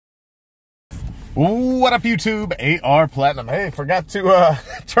What up, YouTube? AR Platinum. Hey, forgot to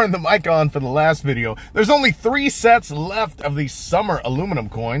turn the mic on for the last video. There's only 3 sets left of these summer aluminum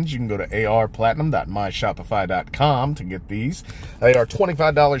coins. You can go to arplatinum.myshopify.com to get these. They are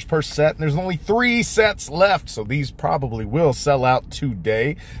 $25 per set, and there's only 3 sets left, so these probably will sell out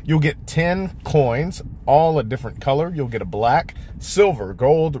today. You'll get 10 coins, all a different color. You'll get a black, silver,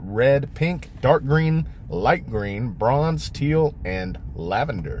 gold, red, pink, dark green, light green, bronze, teal, and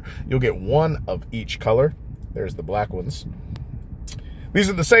lavender. You'll get 1 of each color. There's the black ones. These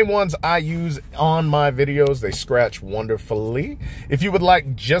are the same ones I use on my videos. They scratch wonderfully. If you would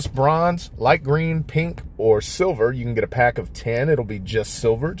like just bronze, light green, pink, or silver, you can get a pack of 10. It'll be just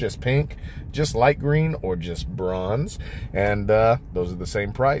silver, just pink, just light green, or just bronze. And those are the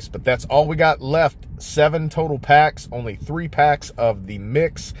same price. But that's all we got left. 7 total packs, only 3 packs of the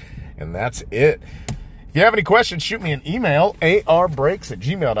mix, and that's it. If you have any questions, shoot me an email,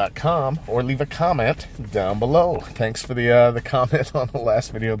 arbreaks@gmail.com, or leave a comment down below. Thanks for the comment on the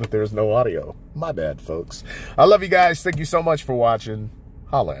last video that there's no audio. My bad, folks. I love you guys. Thank you so much for watching.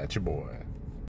 Holla at your boy.